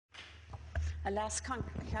Alas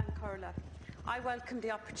Carla, I welcome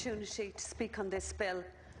the opportunity to speak on this bill,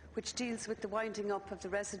 which deals with the winding up of the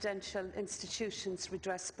Residential Institutions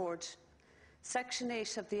Redress Board. Section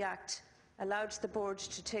 8 of the Act allowed the Board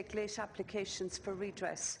to take late applications for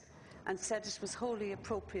redress and said it was wholly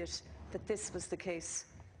appropriate that this was the case.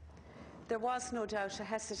 There was no doubt a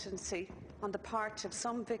hesitancy on the part of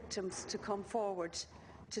some victims to come forward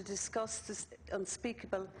to discuss this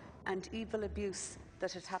unspeakable and evil abuse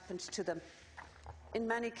that had happened to them. In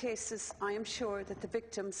many cases, I am sure that the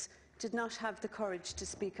victims did not have the courage to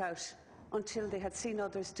speak out until they had seen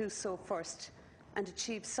others do so first and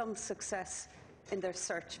achieve some success in their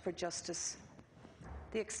search for justice.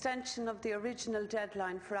 The extension of the original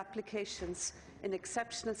deadline for applications in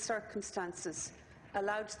exceptional circumstances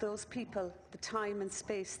allowed those people the time and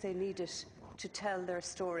space they needed to tell their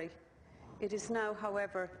story. It is now,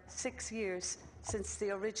 however, 6 years since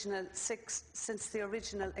the original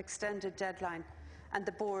extended deadline, and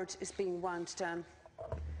the Board is being wound down.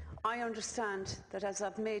 I understand that as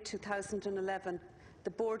of May 2011,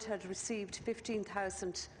 the Board had received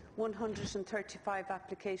 15,135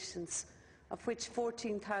 applications, of which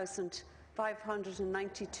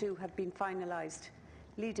 14,592 have been finalised,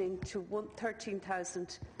 leading to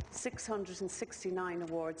 13,669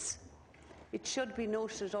 awards. It should be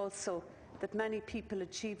noted also that many people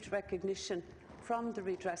achieved recognition from the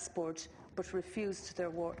Redress Board but refused their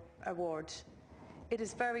award. It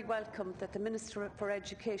is very welcome that the Minister for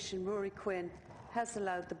Education, Rory Quinn, has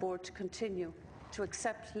allowed the Board to continue to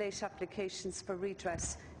accept late applications for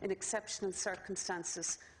redress in exceptional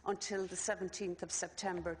circumstances until the 17th of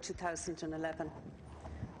September 2011.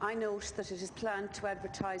 I note that it is planned to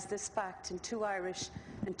advertise this fact in 2 Irish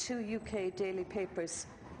and 2 UK daily papers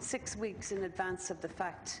 6 weeks in advance of the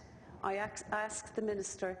fact. I ask the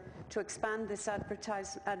Minister to expand this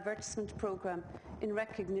advertisement programme in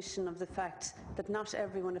recognition of the fact that not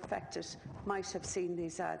everyone affected might have seen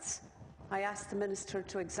these ads. I ask the Minister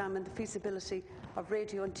to examine the feasibility of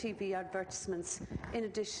radio and TV advertisements in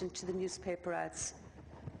addition to the newspaper ads.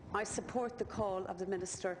 I support the call of the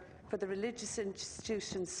Minister for the religious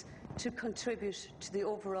institutions to contribute to the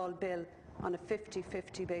overall bill on a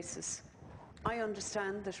 50-50 basis. I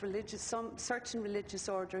understand that certain religious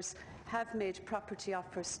orders have made property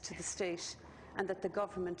offers to the state and that the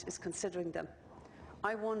government is considering them.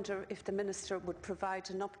 I wonder if the Minister would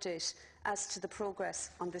provide an update as to the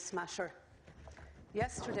progress on this matter.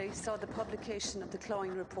 Yesterday saw the publication of the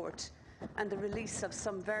Clawing report and the release of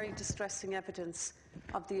some very distressing evidence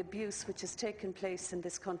of the abuse which has taken place in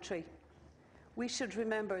this country. We should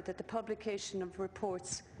remember that the publication of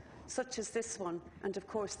reports such as this one, and of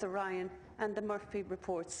course the Ryan and the Murphy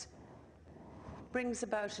reports, brings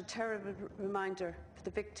about a terrible reminder for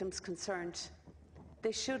the victims concerned.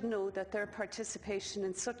 They should know that their participation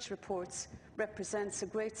in such reports represents a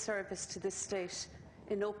great service to this state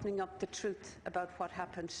in opening up the truth about what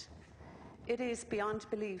happened. It is beyond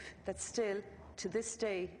belief that still, to this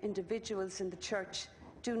day, individuals in the Church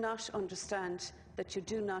do not understand that you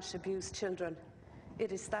do not abuse children.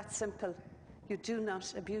 It is that simple. You do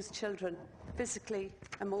not abuse children physically,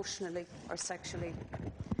 emotionally or sexually.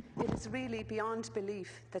 It is really beyond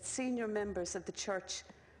belief that senior members of the Church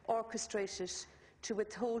orchestrated to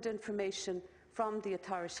withhold information from the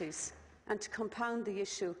authorities and to compound the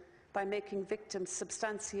issue by making victims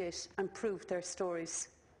substantiate and prove their stories.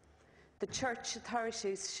 The Church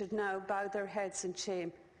authorities should now bow their heads in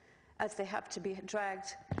shame as they have to be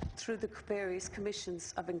dragged through the various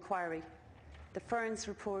commissions of inquiry. The Ferns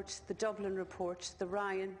report, the Dublin report, the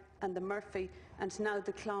Ryan and the Murphy and now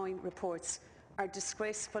the Clawing reports are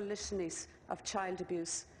disgraceful litanies of child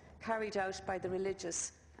abuse carried out by the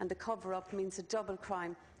religious, and the cover-up means a double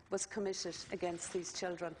crime was committed against these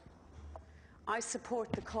children. I support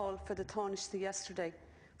the call for the Taoiseach yesterday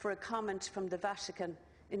for a comment from the Vatican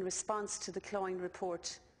in response to the Clawing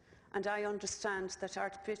report, and I understand that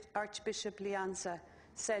Archbishop Lianza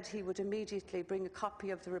said he would immediately bring a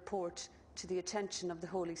copy of the report to the attention of the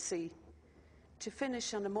Holy See. To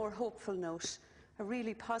finish on a more hopeful note, a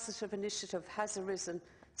really positive initiative has arisen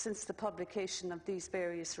since the publication of these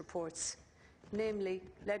various reports, namely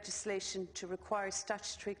legislation to require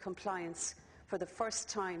statutory compliance for the first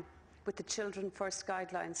time with the Children First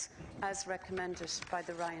guidelines as recommended by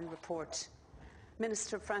the Ryan report.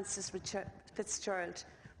 Minister Francis Fitzgerald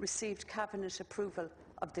received Cabinet approval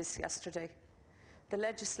of this yesterday. The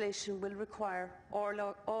legislation will require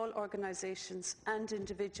all organisations and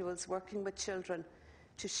individuals working with children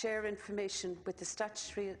to share information with the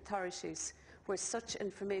statutory authorities where such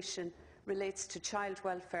information relates to child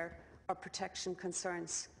welfare or protection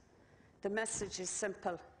concerns. The message is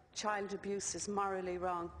simple: child abuse is morally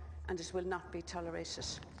wrong and it will not be tolerated.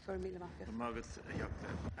 For Míle Mac.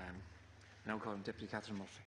 Now calling Deputy Catherine Murphy.